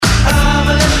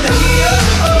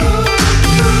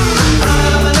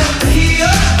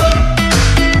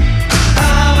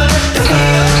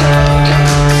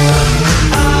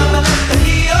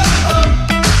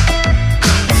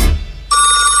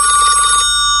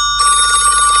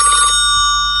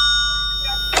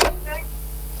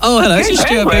Oh, hello. This is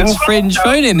Stuart Bigg's Fringe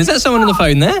phone in. Is that someone on the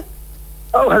phone there?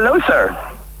 Oh, hello, sir.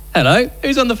 Hello.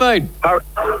 Who's on the phone? How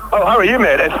are you,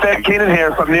 mate? It's Ben Keenan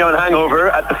here from Neon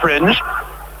Hangover at the Fringe.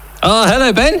 Oh,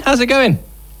 hello, Ben. How's it going?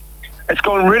 It's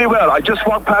going really well. I just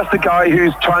walked past the guy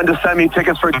who's trying to send me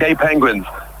tickets for gay penguins.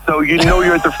 So you know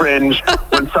you're at the Fringe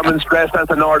when someone's dressed as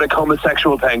a Nordic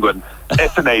homosexual penguin.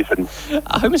 It's amazing.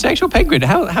 A homosexual penguin?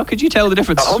 How could you tell the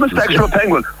difference? A homosexual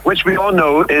penguin, which we all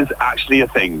know is actually a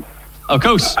thing. Of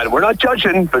course. And we're not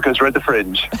judging because we're at the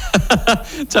Fringe.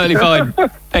 Totally fine.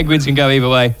 Penguins can go either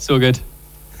way. It's all good.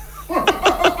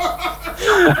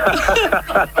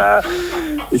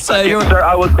 Sir,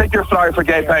 I will take your flyer for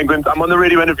gay penguins. I'm on the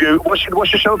radio interview. What's your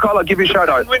show called? I'll give you a shout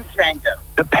out.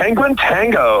 The Penguin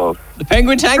Tango. The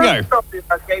Penguin Tango.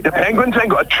 The Penguin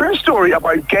Tango. A true story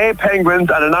about gay penguins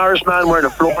and an Irishman wearing a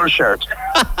floral shirt.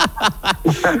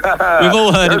 We've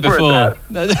all heard it before.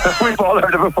 We've all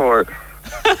heard it before.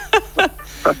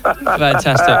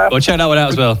 Fantastic. Well, check that one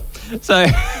out as well. So,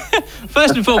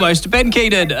 first and foremost, Ben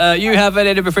Keenan, you have an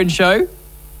Edinburgh Fringe show?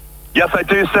 Yes, I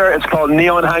do, sir. It's called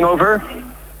Neon Hangover.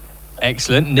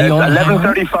 Excellent. Neon It's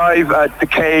 11:35 at the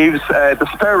Caves, the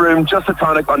Spare Room, Just a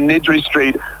Tonic on Nidri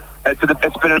Street. It's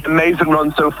been an amazing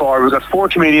run so far. We've got 4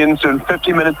 comedians doing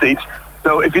 50 minutes each.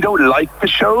 So if you don't like the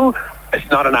show, it's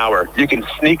not an hour. You can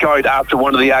sneak out after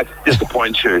one of the acts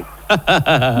disappoints you.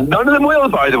 None of them will,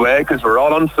 by the way, because we're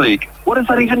all on fleek. What does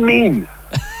that even mean?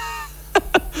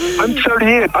 I'm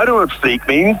 38. I don't know what fleek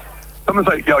means. Someone's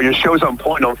like, yo, your show's on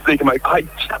point on fleek. I'm like,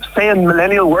 stop saying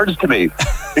millennial words to me.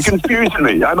 You're confusing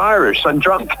me. I'm Irish. I'm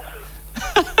drunk.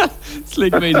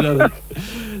 Sleek means nothing.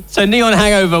 So Neon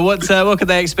Hangover, what could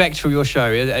they expect from your show?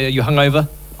 Are you hungover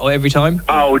every time?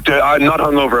 Oh, I'm not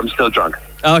hungover. I'm still drunk.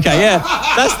 Okay, yeah.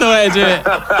 That's the way to do it.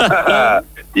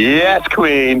 Yes,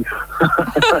 Queen.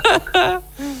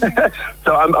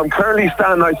 So I'm currently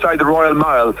standing outside the Royal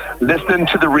Mile listening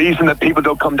to the reason that people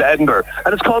don't come to Edinburgh.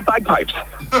 And it's called bagpipes.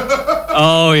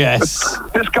 Oh, yes.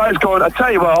 This guy's going, I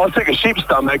tell you what, I'll take a sheep's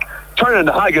stomach, turn it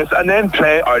into haggis, and then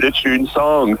play out-of-tune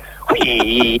song. Like,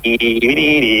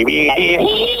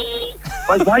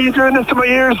 why are you doing this to my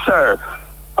ears, sir?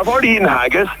 I've already eaten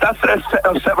haggis. That's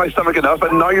upset my stomach enough,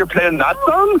 and now you're playing that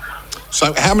song?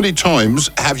 So how many times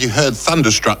have you heard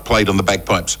Thunderstruck played on the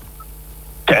bagpipes?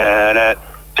 Never.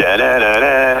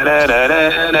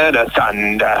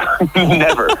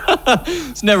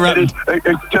 It's never happened.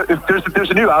 There's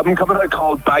a new album coming out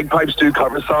called Bagpipes Do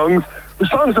Cover Songs. The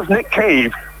songs of Nick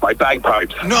Cave by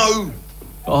Bagpipes. No.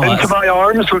 Oh, Into My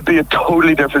Arms would be a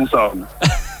totally different song.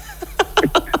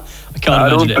 I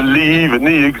don't believe in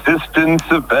the existence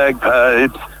of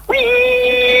bagpipes.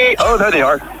 Whee! Oh, there they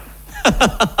are.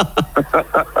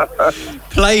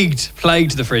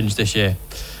 Plagued the Fringe this year.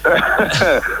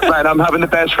 Man, I'm having the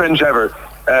best Fringe ever.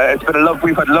 It's been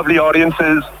we've had lovely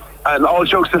audiences, and all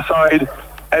jokes aside,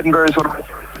 Edinburgh is one of my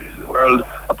favorite cities in the world,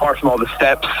 apart from all the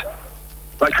steps.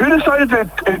 Like, who decided to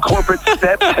incorporate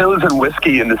steps, hills, and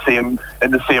whiskey in the same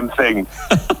thing?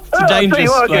 It's a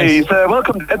dangerous place. Guys,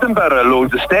 welcome to Edinburgh.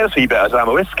 Loads of steps, a bit of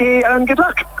whiskey, and good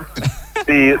luck.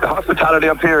 The hospitality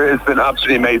up here has been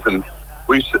absolutely amazing.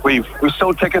 We've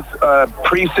sold tickets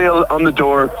pre-sale on the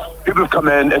door. People have come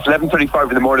in. It's 11:35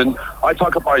 in the morning. I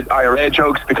talk about IRA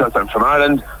jokes because I'm from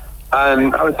Ireland,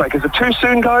 and I was like, "Is it too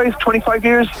soon, guys? 25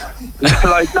 years?"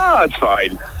 They're like, "No, it's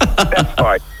fine. It's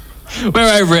fine.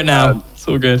 We're over it now. It's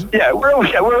all good." Yeah, we're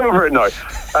over it now.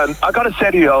 I got to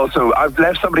say to you also, I've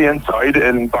left somebody inside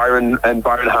in Byron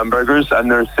Hamburgers, and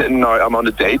they're sitting now. I'm on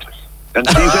a date. And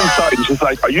she's inside, and she's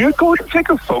like, "Are you going to take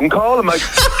a phone call?" I'm like,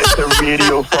 "It's a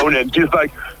radio phone in." She's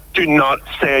like, "Do not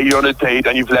say you're on a date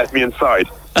and you've left me inside."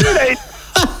 Date.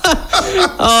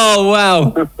 Oh,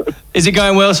 wow. Is it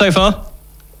going well so far?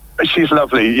 She's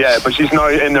lovely, yeah, but she's now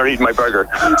in there eating my burger.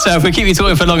 So if we keep you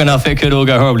talking for long enough, it could all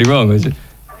go horribly wrong, is it?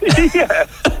 Yeah.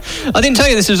 I didn't tell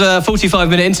you this was a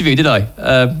 45-minute interview, did I?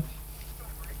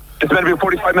 It's meant to be a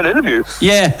 45-minute interview.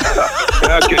 Yeah.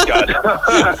 Oh, good God.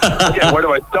 Yeah, where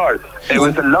do I start? It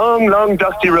was a long, long,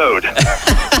 dusty road.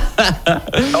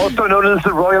 Also known as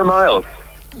the Royal Mile.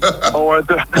 Or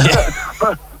the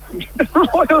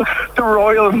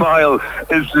Royal Mile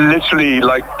is literally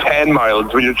like 10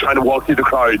 miles when you're trying to walk through the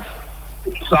crowds.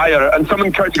 Sire, and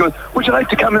someone comes and goes, "Would you like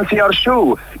to come and see our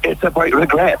show? It's about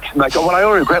regret." I'm like, "Oh, well, I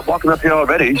already regret walking up here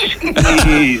already."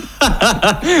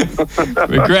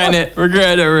 Regretting it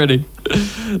already.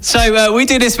 So we're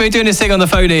doing this thing on the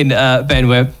phone in, Ben,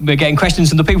 where we're getting questions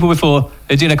from the people before.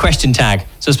 They're doing a question tag.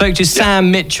 So I spoke to Sam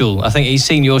Mitchell. I think he's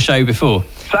seen your show before.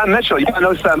 Sam Mitchell, yeah, I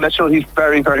know Sam Mitchell. He's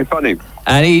very, very funny.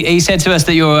 And he said to us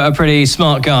that you're a pretty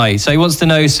smart guy. So he wants to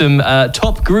know some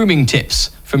top grooming tips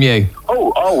from you.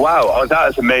 Oh, Oh, wow. Oh, that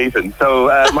is amazing. So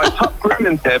my top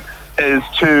grooming tip is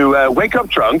to wake up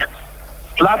drunk,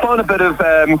 slap on a bit of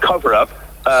cover-up,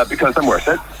 because I'm worth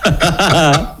it.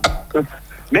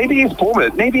 Maybe he's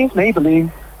Pullman. Maybe he's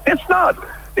Maybelline. It's not.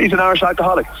 He's an Irish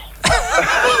alcoholic.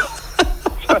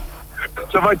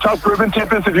 So my top grooming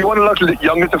tip is, if you want to look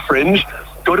young at the fringe,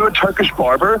 go to a Turkish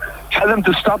barber, tell them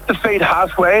to stop the fade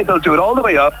halfway, they'll do it all the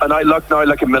way up, and I look now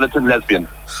like a militant lesbian.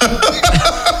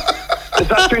 Is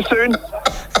that too soon?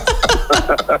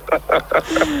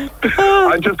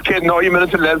 I'm just kidding. All you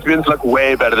militant lesbians look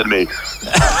way better than me.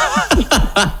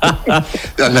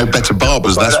 There are no better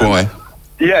barbers, that's why.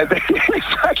 Yeah,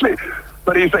 exactly.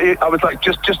 But I was like,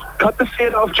 just cut the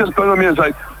fade off, just go on me. I was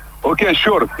like, okay,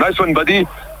 sure, nice one, buddy.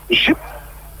 Ship.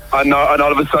 And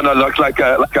all of a sudden I look like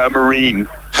a Marine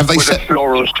with a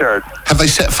floral shirt. Have they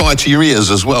set fire to your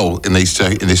ears as well in this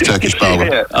Turkish barber?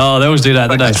 Yeah. Oh, they always do that,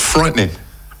 don't they? That's frightening.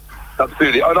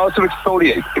 Absolutely. And also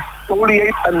exfoliate.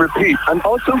 Exfoliate and repeat. And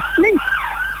also sleep.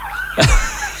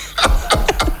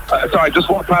 Sorry, I just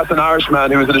walked past an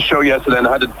Irishman who was at a show yesterday, and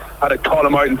I had to call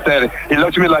him out and say it. He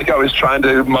looked at me like I was trying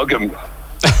to mug him.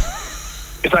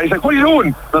 He's like, what are you doing?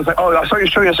 And I was like, oh, I saw your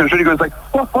show yesterday. It was really good. He's like,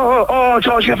 oh,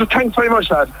 George, yes, thanks very much,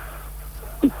 lad.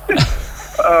 This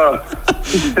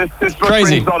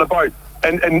what it's all about.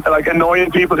 And like annoying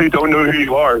people who don't know who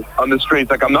you are on the streets.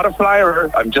 Like, I'm not a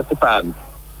flyer, I'm just a fan.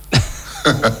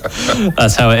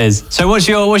 That's how it is. So what's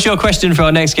your question for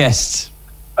our next guest?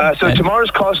 So tomorrow's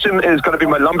costume is going to be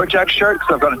my lumberjack shirt,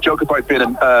 because I've got a joke about being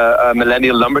a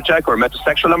millennial lumberjack or a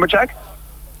metrosexual lumberjack.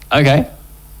 Okay.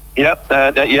 Yep,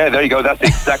 yeah, there you go. That's the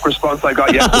exact response I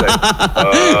got yesterday.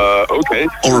 Okay.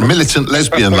 Or a militant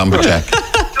lesbian lumberjack.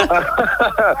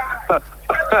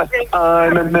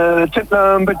 I'm a militant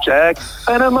lumberjack,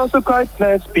 and I'm also quite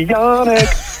lesbianic.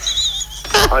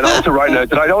 I'm also writing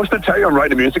did I also tell you I'm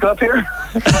writing a musical up here?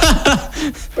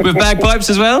 With bagpipes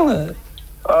as well?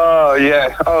 Oh,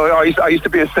 yeah. Oh, I used to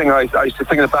be a singer. I used to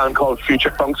sing in a band called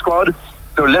Future Funk Squad.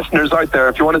 So listeners out there,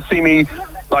 if you want to see me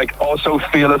like also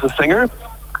feel as a singer,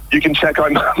 you can check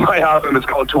out my album. It's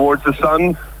called Towards the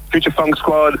Sun, Future Funk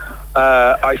Squad.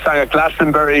 I sang at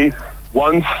Glastonbury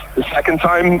once. The second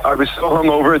time, I was so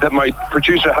hungover that my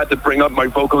producer had to bring up my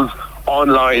vocals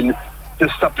online to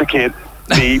supplicate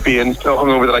me being so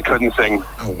hungover that I couldn't sing.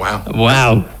 Oh, wow.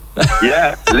 Wow.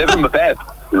 Yeah, living my best.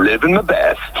 Living my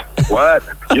best. What?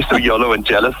 You're so YOLO and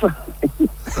jealous.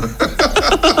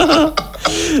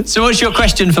 So what's your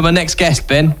question for my next guest,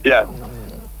 Ben? Yeah.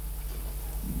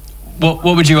 What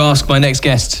would you ask my next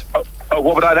guest? What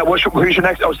would I? Who's your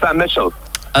next? Oh, Sam Mitchell.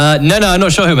 No, I'm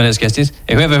not sure who my next guest is.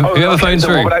 Whoever phones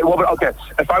through. Okay,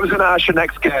 if I was going to ask your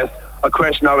next guest a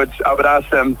question, I would ask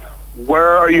them,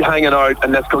 where are you hanging out,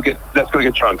 and let's go get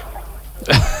drunk.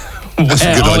 That's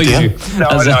a good idea. No.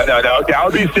 Okay,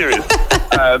 I'll be serious.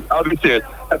 I'll be serious.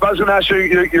 If I was going to ask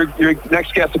your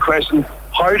next guest a question,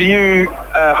 how do you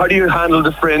handle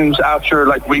the fringe after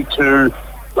like week 2?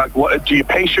 Like, what do you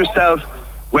pace yourself?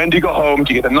 When do you go home?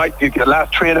 Do you get a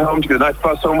last train home? Do you get a night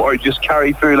bus home, or you just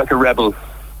carry through like a rebel?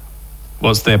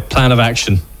 What's their plan of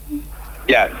action?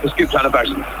 Yeah, just good plan of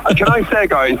action. And can I say,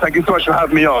 guys, thank you so much for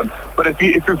having me on. But if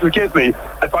you forgive me,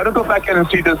 if I don't go back in and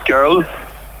see this girl.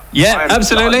 Yeah,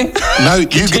 absolutely. No,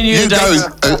 you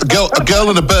go. A girl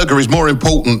and a burger is more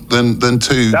important than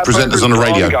two presenters on the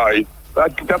radio. Guys.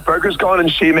 That burger's gone, and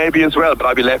she may be as well, but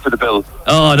I'll be late for the bill.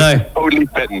 Oh, no. Totally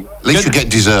bitten. At least you get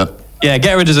dessert. Yeah,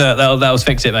 get her a dessert. That'll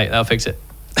fix it, mate. That'll fix it.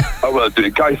 I will do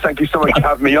it. Guys, thank you so much for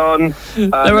having me on.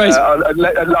 No worries.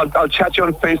 I'll chat you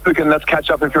on Facebook, and let's catch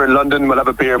up if you're in London. We'll have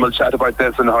a beer and we'll chat about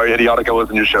this and how idiotic I was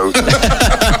in your show.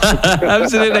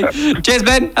 Absolutely. Cheers,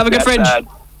 Ben. Have a good fringe.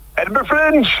 Edinburgh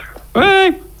Fringe.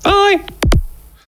 Bye. Bye.